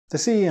The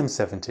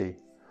CEM70,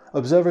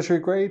 observatory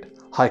grade,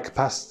 high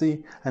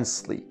capacity and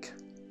sleek.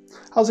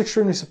 I was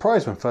extremely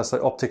surprised when First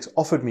Light Optics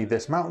offered me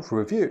this mount for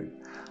review.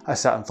 I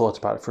sat and thought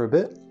about it for a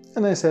bit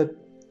and they said,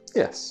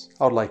 yes,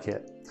 I would like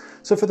it.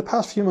 So for the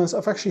past few months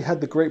I've actually had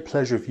the great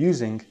pleasure of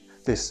using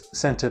this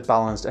center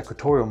balanced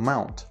equatorial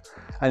mount.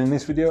 And in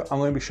this video I'm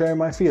going to be sharing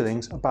my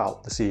feelings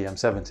about the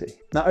CEM70.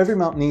 Now every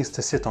mount needs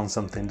to sit on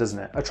something, doesn't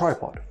it? A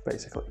tripod,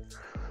 basically.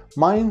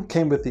 Mine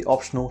came with the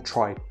optional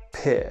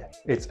tri-pier.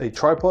 It's a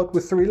tripod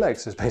with 3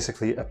 legs. It's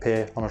basically a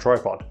pier on a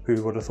tripod.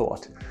 Who would have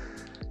thought?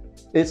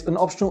 It's an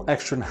optional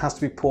extra and has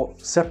to be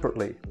bought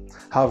separately.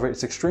 However,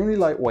 it's extremely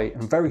lightweight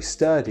and very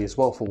sturdy as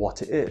well for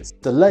what it is.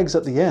 The legs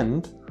at the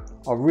end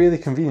are really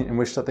convenient in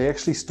which that they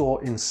actually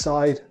store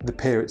inside the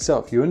pier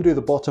itself. You undo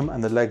the bottom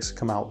and the legs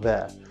come out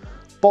there.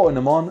 Bolting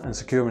them on and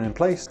secure them in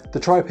place, the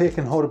tri-pier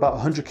can hold about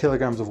 100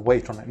 kilograms of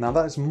weight on it. Now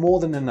that is more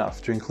than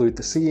enough to include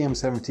the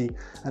CEM70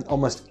 and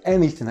almost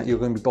anything that you're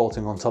going to be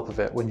bolting on top of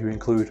it when you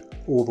include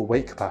all the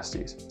weight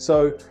capacities.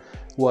 So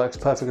works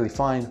perfectly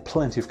fine,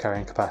 plenty of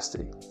carrying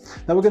capacity.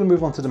 Now we're going to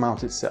move on to the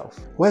mount itself.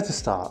 Where to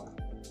start?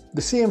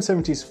 The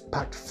CEM70 is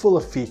packed full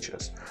of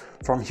features,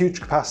 from huge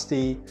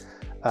capacity,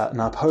 an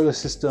bipolar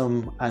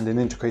system and an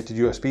integrated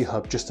USB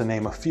hub, just to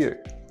name a few.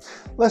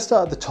 Let's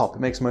start at the top,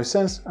 it makes most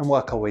sense, and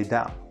work our way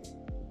down.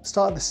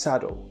 Start at the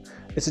saddle.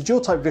 It's a dual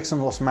type Vixen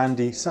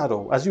Loss-Mandy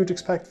saddle, as you would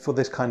expect for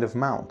this kind of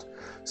mount.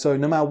 So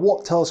no matter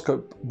what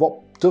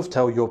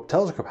dovetail your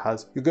telescope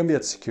has, you're going to be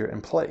able to secure it in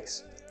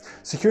place.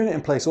 Securing it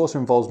in place also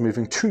involves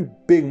moving 2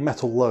 big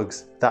metal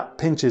lugs that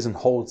pinches and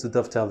holds the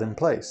dovetail in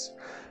place.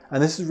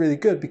 And this is really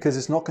good because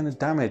it's not going to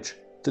damage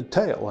the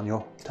tail on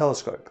your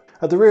telescope.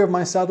 At the rear of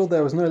my saddle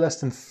there was no less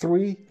than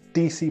 3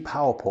 DC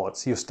power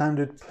ports, your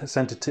standard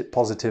center tip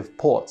positive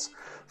ports,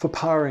 for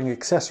powering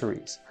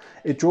accessories.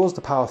 It draws the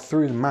power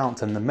through the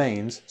mount and the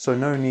mains, so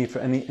no need for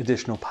any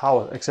additional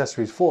power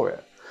accessories for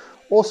it.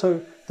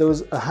 Also, there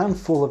was a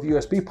handful of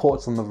USB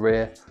ports on the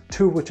rear,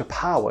 2 of which are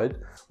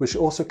powered, which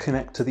also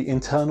connect to the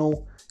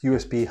internal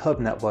USB hub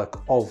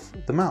network of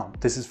the mount.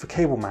 This is for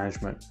cable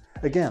management.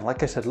 Again,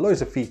 like I said,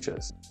 loads of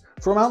features.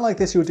 For a mount like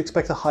this, you would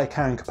expect a high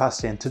carrying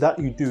capacity, and to that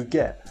you do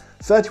get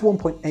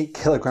 31.8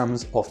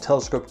 kilograms of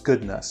telescope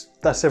goodness.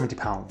 That's 70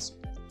 pounds.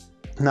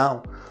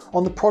 Now,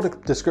 on the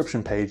product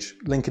description page,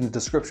 link in the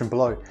description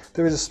below,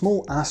 there is a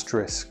small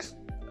asterisk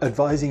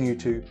advising you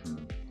to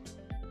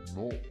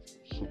not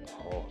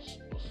surpass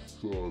a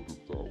third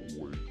of that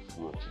weight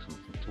for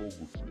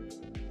astrophotography.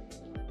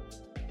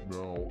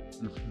 Now,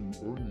 if you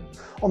only...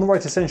 On the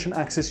right ascension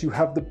axis, you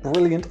have the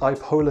brilliant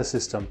iPolar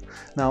system.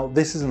 Now,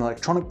 this is an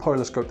electronic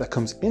polar scope that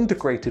comes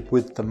integrated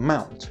with the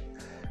mount.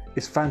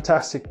 It's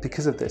fantastic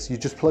because of this. You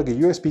just plug a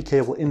USB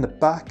cable in the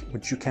back,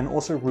 which you can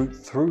also route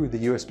through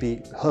the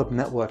USB hub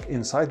network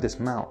inside this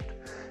mount.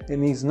 It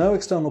needs no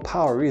external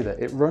power either.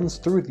 It runs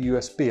through the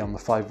USB on the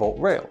 5-volt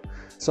rail,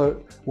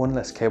 so one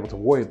less cable to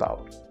worry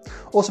about.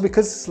 Also,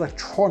 because it's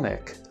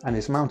electronic and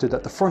is mounted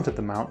at the front of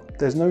the mount,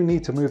 there's no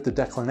need to move the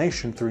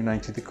declination through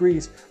 90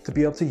 degrees to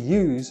be able to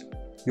use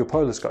your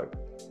polar scope.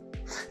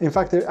 In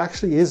fact, there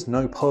actually is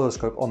no polar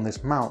scope on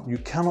this mount. You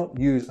cannot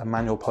use a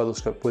manual polar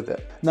scope with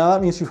it. Now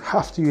that means you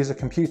have to use a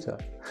computer.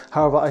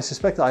 However, I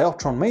suspect that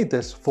iOptron made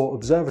this for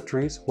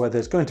observatories where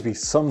there's going to be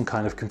some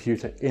kind of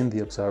computer in the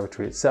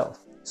observatory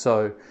itself.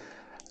 So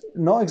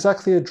not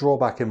exactly a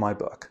drawback in my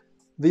book.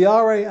 The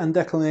RA and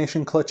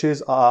declination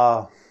clutches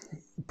are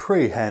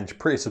pretty hench,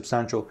 pretty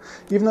substantial,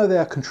 even though they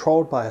are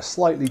controlled by a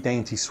slightly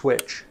dainty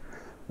switch.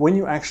 When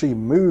you actually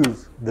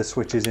move the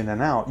switches in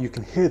and out, you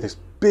can hear this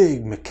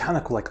big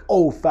mechanical, like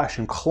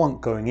old-fashioned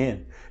clunk going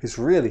in. It's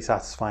really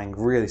satisfying,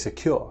 really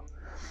secure.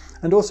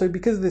 And also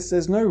because of this,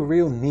 there's no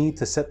real need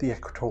to set the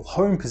equatorial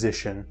home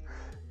position,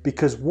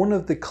 because one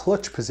of the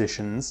clutch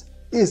positions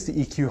is the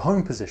EQ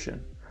home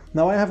position.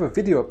 Now I have a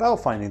video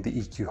about finding the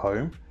EQ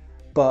home,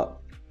 but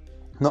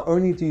not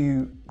only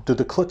do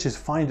the clutches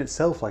find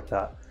itself like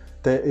that,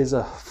 there is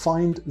a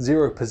find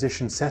 0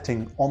 position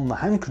setting on the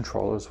hand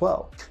controller as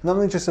well. Now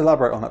let me just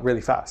elaborate on that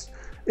really fast.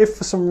 If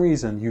for some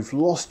reason you've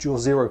lost your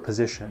 0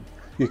 position,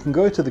 you can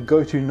go to the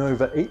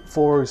GoToNova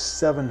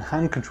 8407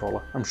 hand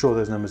controller, I'm sure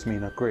those numbers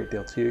mean a great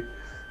deal to you,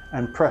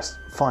 and press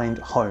find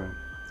home.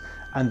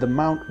 And the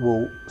mount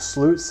will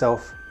slew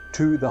itself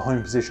to the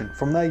home position.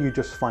 From there you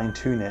just fine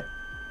tune it,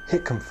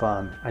 hit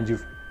confirm, and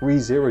you've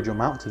re-zeroed your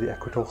mount to the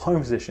equatorial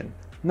home position.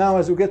 Now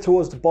as we get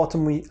towards the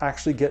bottom, we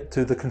actually get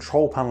to the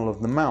control panel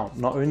of the mount.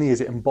 Not only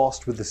is it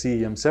embossed with the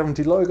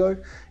CEM70 logo,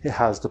 it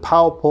has the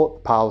power port,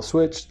 the power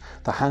switch,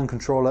 the hand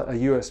controller, a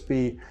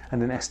USB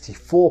and an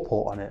ST4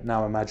 port on it.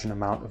 Now imagine a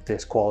mount of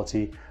this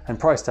quality and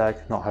price tag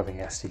not having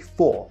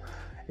ST4.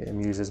 It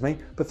amuses me,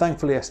 but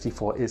thankfully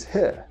ST4 is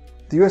here.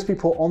 The USB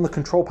port on the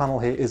control panel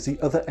here is the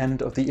other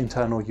end of the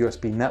internal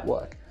USB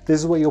network. This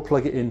is where you'll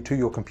plug it into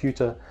your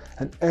computer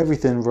and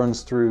everything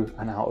runs through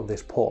and out of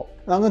this port.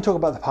 Now I'm going to talk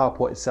about the power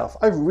port itself.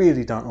 I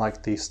really don't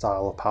like this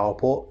style of power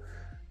port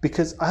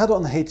because I had it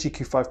on the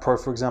HEQ5 Pro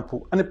for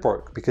example and it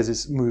broke because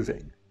it's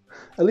moving.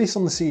 At least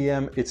on the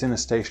CEM it's in a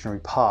stationary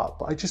part,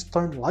 but I just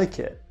don't like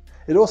it.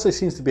 It also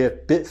seems to be a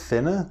bit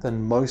thinner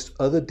than most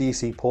other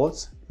DC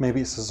ports.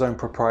 Maybe it's its own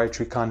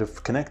proprietary kind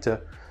of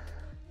connector,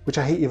 which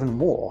I hate even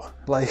more.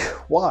 Like,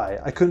 why?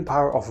 I couldn't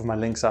power it off of my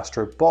Lynx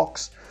Astro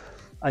box.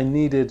 I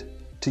needed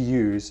to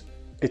use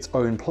its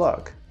own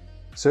plug.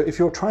 So if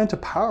you're trying to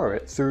power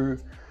it through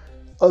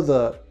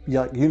other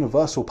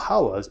universal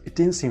powers, it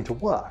didn't seem to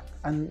work.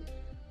 And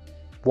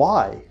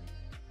why?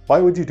 Why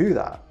would you do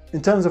that?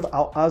 In terms of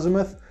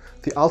azimuth,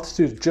 the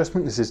altitude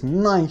adjustment is this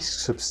nice,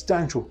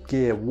 substantial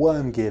gear,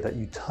 worm gear that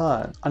you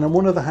turn. And on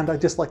one other hand, I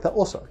dislike that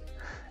also.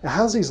 It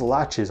has these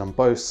latches on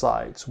both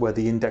sides where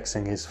the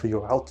indexing is for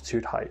your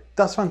altitude height.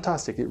 That's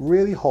fantastic. It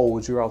really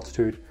holds your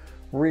altitude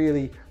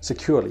really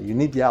securely. You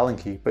need the Allen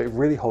key, but it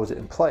really holds it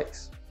in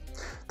place.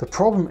 The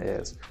problem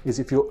is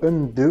if you're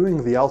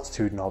undoing the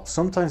altitude knob,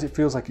 sometimes it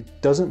feels like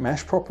it doesn't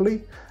mesh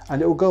properly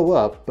and it will go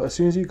up, but as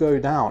soon as you go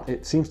down,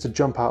 it seems to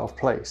jump out of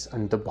place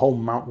and the whole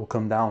mount will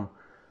come down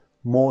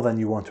more than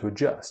you want to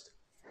adjust.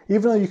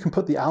 Even though you can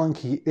put the Allen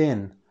key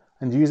in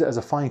and use it as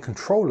a fine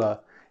controller,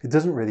 it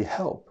doesn't really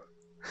help.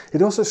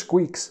 It also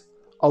squeaks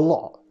a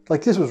lot.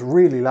 Like, this was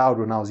really loud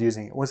when I was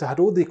using it. Once I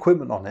had all the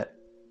equipment on it,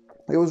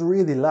 it was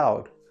really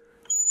loud.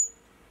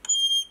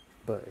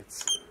 But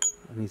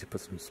I need to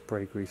put some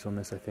spray grease on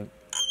this, I think.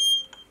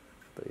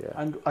 But yeah.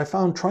 And I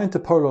found trying to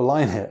polar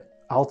align it,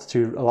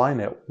 altitude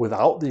align it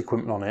without the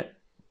equipment on it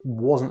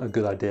wasn't a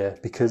good idea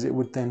because it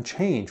would then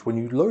change when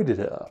you loaded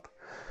it up.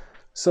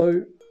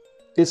 So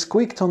it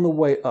squeaked on the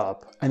way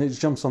up and it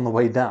jumps on the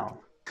way down.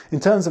 In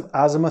terms of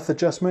azimuth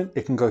adjustment,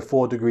 it can go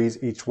 4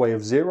 degrees each way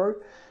of 0.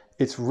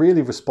 It's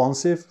really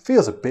responsive,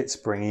 feels a bit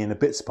springy and a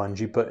bit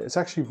spongy, but it's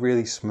actually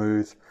really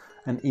smooth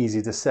and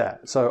easy to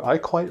set. So I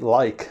quite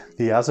like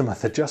the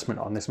azimuth adjustment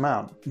on this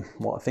mount.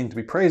 What a thing to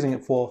be praising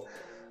it for,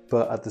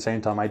 but at the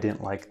same time I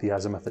didn't like the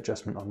azimuth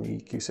adjustment on the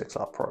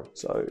EQ6R Pro.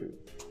 So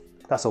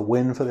that's a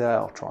win for the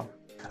iOptron.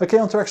 Okay,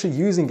 on to actually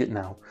using it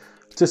now.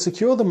 To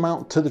secure the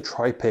mount to the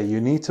tripod,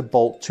 you need to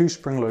bolt 2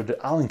 spring-loaded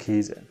Allen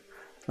keys in.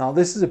 Now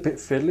this is a bit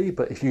fiddly,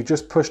 but if you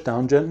just push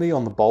down gently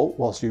on the bolt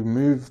whilst you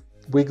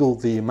wiggle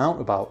the mount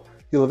about,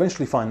 you'll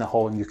eventually find the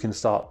hole and you can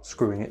start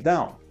screwing it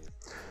down.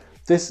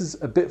 This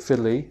is a bit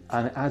fiddly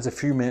and it adds a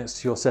few minutes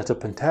to your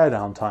setup and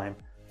teardown time.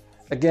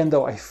 Again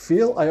though, I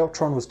feel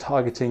iOptron was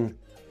targeting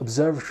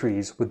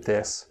observatories with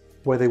this,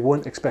 where they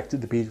wouldn't expect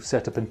it to be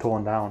set up and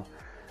torn down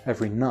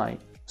every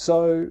night.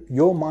 So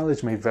your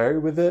mileage may vary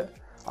with it.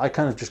 I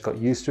kind of just got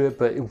used to it,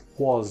 but it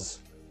was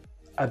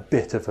a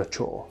bit of a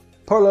chore.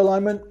 Polar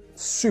alignment,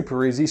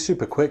 super easy,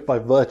 super quick by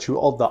virtue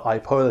of the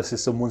iPolar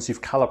system. Once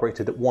you've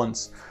calibrated it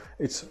once,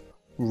 it's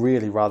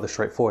really rather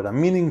straightforward. I'm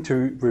meaning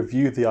to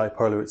review the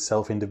iPolar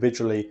itself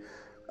individually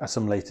at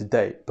some later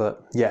date,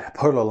 but yeah,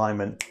 polar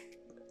alignment,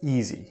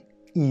 easy,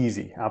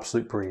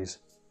 absolute breeze,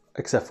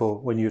 except for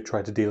when you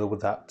try to deal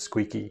with that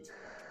squeaky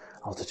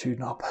altitude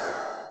knob.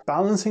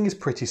 Balancing is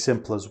pretty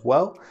simple as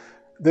well.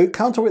 The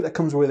counterweight that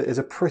comes with it is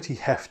a pretty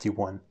hefty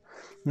one.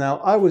 Now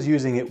I was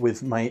using it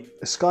with my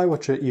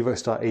Skywatcher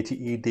Evostar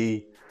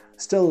 80ED,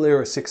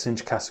 StellaLyra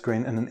 6-inch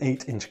Cassegrain and an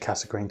 8-inch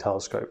Cassegrain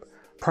telescope.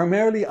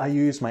 Primarily I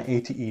use my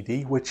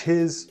 80ED, which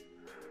is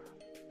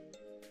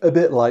a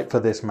bit light for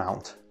this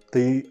mount.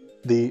 The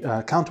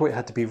counterweight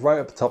had to be right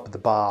at the top of the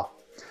bar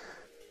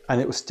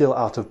and it was still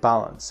out of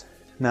balance.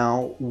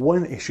 Now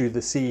one issue the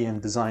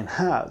CEM design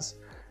has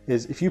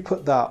is if you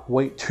put that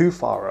weight too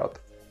far up,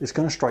 it's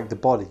going to strike the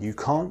body. You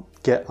can't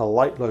get a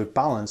light load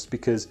balanced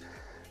because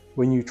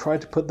when you try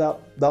to put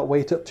that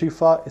weight up too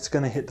far, it's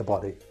going to hit the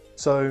body.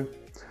 So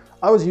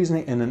I was using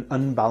it in an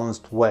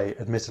unbalanced way,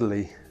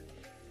 admittedly,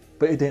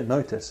 but it didn't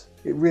notice.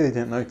 It really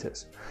didn't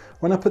notice.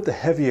 When I put the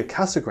heavier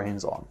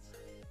Cassegrains on,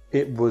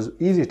 it was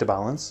easier to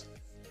balance,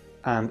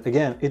 and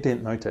again, it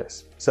didn't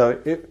notice.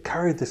 So it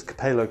carried this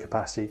payload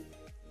capacity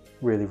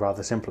really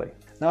rather simply.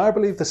 Now I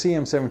believe the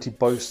CEM70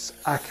 boasts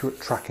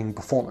accurate tracking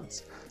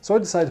performance, so I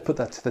decided to put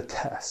that to the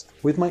test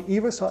with my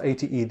Evostar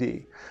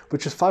 80ED,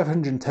 which is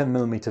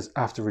 510mm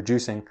after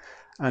reducing,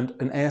 and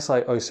an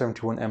ASI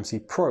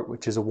 071MC Pro,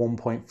 which is a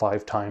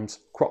 1.5 times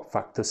crop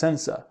factor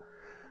sensor.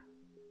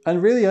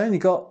 And really I only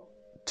got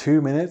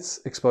 2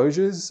 minutes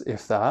exposures,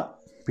 if that,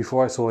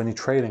 before I saw any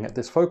trailing at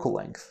this focal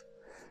length.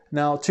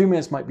 Now 2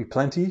 minutes might be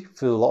plenty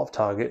for a lot of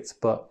targets,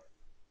 but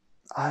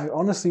I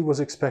honestly was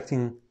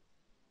expecting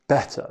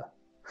better.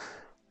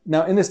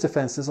 Now in this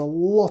defense, there's a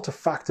lot of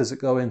factors that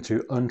go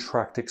into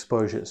untracked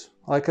exposures.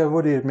 Like I've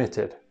already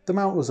admitted, the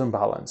mount was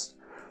unbalanced.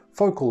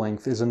 Focal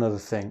length is another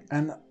thing,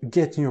 and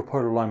getting your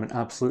polar alignment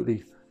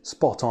absolutely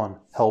spot on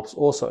helps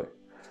also.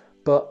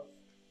 But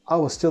I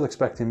was still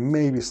expecting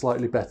maybe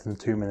slightly better than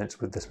 2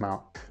 minutes with this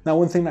mount. Now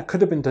one thing that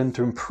could have been done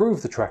to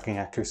improve the tracking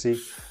accuracy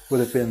would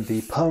have been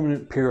the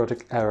permanent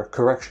periodic error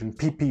correction,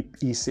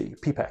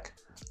 PPEC,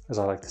 as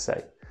I like to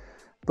say.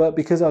 But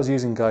because I was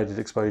using guided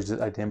exposures,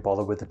 I didn't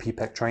bother with the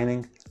PPEC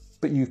training,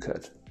 but you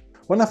could.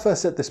 When I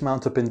first set this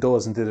mount up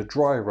indoors and did a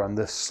dry run,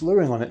 the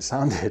slewing on it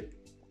sounded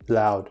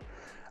loud,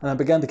 and I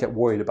began to get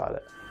worried about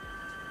it.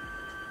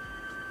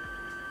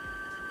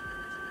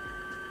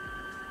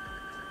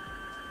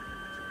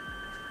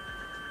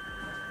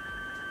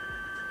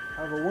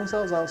 However, once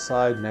I was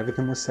outside and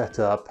everything was set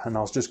up and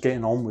I was just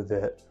getting on with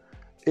it,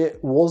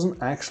 it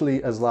wasn't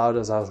actually as loud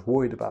as I was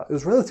worried about. It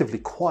was relatively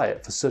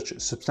quiet for such a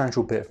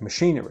substantial bit of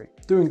machinery.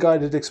 Doing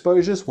guided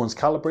exposures, once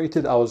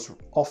calibrated, I was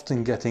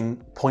often getting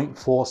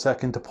 0.4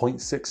 second to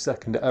 0.6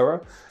 second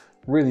error.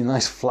 Really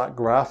nice flat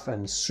graph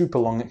and super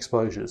long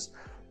exposures.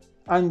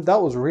 And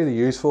that was really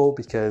useful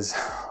because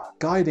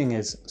guiding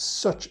is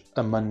such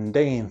a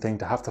mundane thing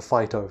to have to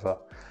fight over.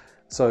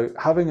 So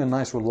having a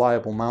nice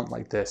reliable mount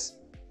like this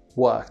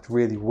worked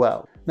really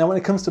well. Now when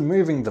it comes to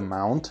moving the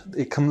mount,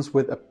 it comes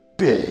with a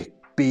big,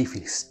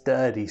 beefy,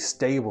 sturdy,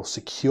 stable,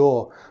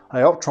 secure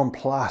iOptron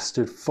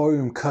plastered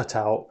foam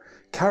cutout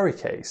carry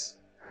case.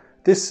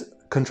 This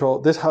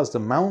has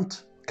the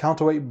mount,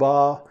 counterweight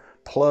bar,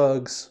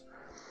 plugs,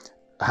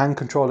 hand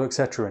controller,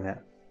 etc. in it.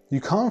 You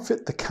can't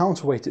fit the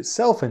counterweight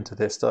itself into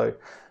this though,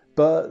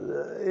 but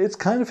it's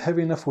kind of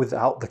heavy enough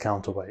without the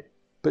counterweight.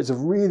 But it's a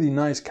really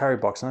nice carry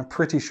box, and I'm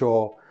pretty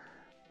sure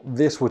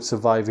this would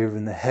survive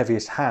even the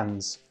heaviest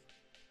hands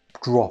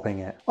dropping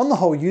it. On the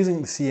whole,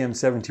 using the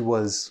CEM70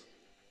 was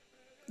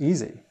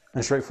easy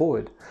and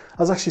straightforward.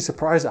 I was actually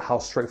surprised at how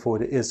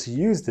straightforward it is to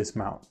use this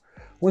mount.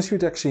 Once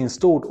you'd actually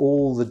installed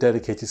all the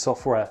dedicated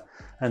software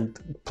and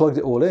plugged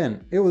it all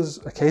in, it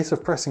was a case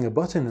of pressing a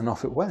button and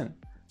off it went.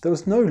 There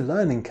was no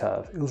learning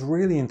curve. It was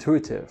really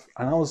intuitive,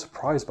 and I was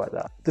surprised by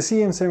that. The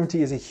CEM70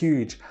 is a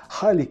huge,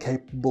 highly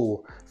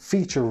capable,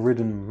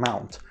 feature-ridden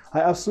mount. I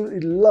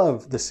absolutely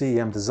love the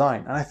CEM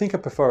design, and I think I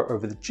prefer it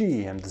over the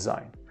GEM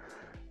design.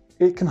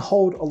 It can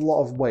hold a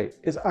lot of weight,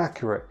 it's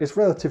accurate, it's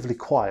relatively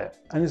quiet,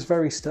 and it's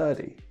very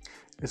sturdy.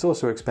 It's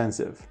also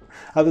expensive.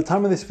 At the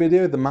time of this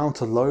video, the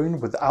mount alone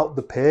without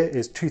the pier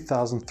is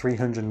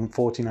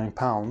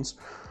 £2,349,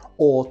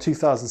 or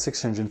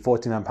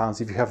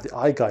 £2,649 if you have the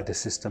iGuider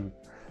system.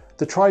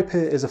 The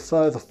tri-pier is a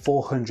further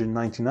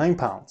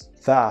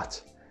 £499.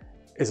 That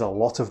is a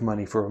lot of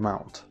money for a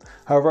mount.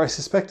 However, I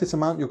suspect it's a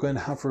mount you're going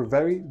to have for a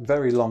very,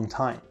 very long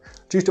time.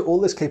 Due to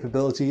all its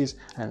capabilities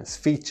and its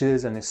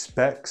features and its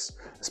specs,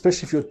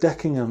 especially if you're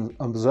decking an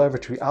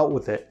observatory out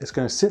with it, it's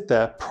going to sit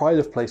there, pride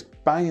of place,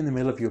 bang in the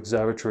middle of your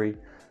observatory,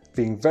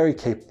 being very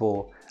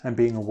capable and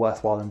being a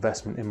worthwhile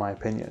investment in my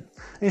opinion.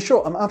 In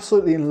short, I'm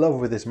absolutely in love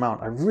with this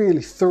mount. I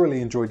really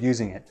thoroughly enjoyed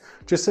using it.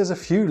 Just there's a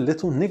few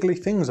little niggly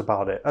things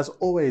about it. As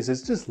always,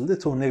 there's just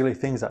little niggly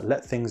things that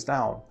let things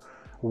down.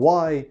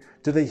 Why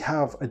do they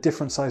have a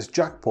different size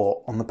jack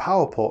port on the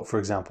power port, for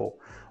example?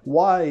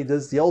 Why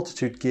does the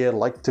altitude gear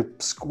like to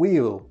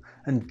squeal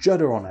and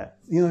judder on it?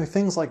 You know,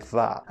 things like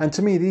that. And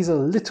to me, these are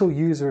little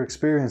user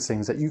experience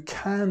things that you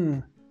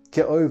can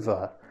get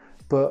over,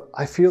 but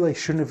I feel they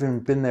shouldn't have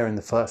even been there in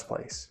the first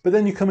place. But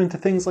then you come into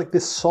things like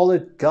this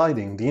solid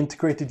guiding, the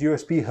integrated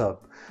USB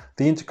hub,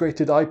 the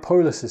integrated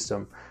iPolar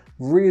system,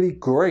 really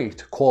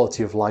great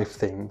quality of life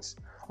things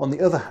on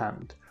the other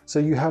hand. So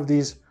you have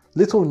these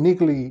little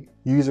niggly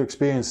user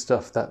experience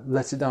stuff that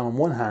lets it down on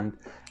one hand,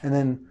 and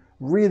then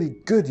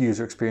really good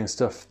user experience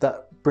stuff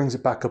that brings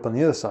it back up on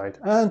the other side.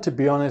 And to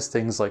be honest,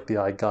 things like the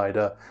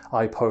iGuider,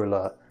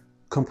 iPolar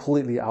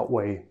completely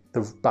outweigh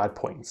the bad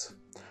points.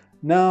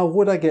 Now,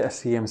 would I get a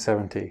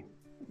CEM70?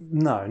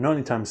 No, not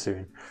anytime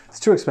soon. It's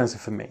too expensive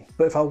for me.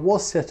 But if I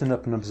was setting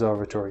up an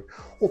observatory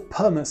or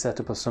permanent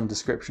setup of some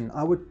description,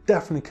 I would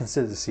definitely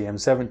consider the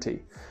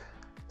CEM70.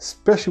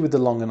 Especially with the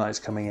longer nights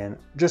coming in,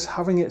 just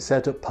having it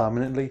set up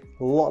permanently,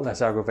 a lot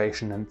less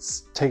aggravation than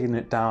taking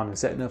it down and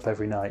setting it up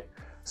every night.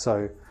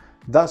 So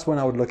that's when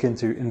I would look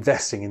into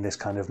investing in this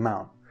kind of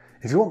mount.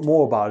 If you want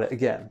more about it,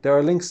 again, there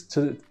are links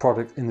to the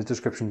product in the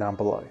description down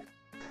below.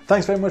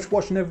 Thanks very much for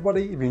watching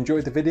everybody. If you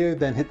enjoyed the video,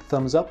 then hit the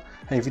thumbs up.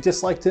 And if you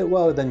disliked it,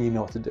 well, then you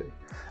know what to do.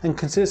 And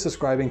consider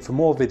subscribing for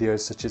more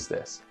videos such as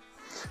this.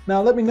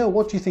 Now let me know,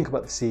 what do you think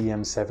about the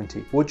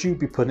CEM70? Would you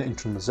be putting it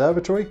into an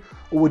observatory,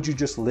 or would you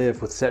just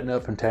live with setting it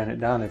up and tearing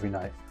it down every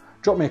night?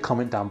 Drop me a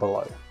comment down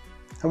below.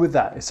 And with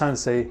that, it's time to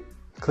say,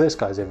 clear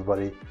skies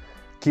everybody.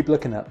 Keep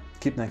looking up,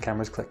 keep their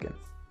cameras clicking.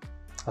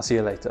 I'll see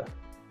you later.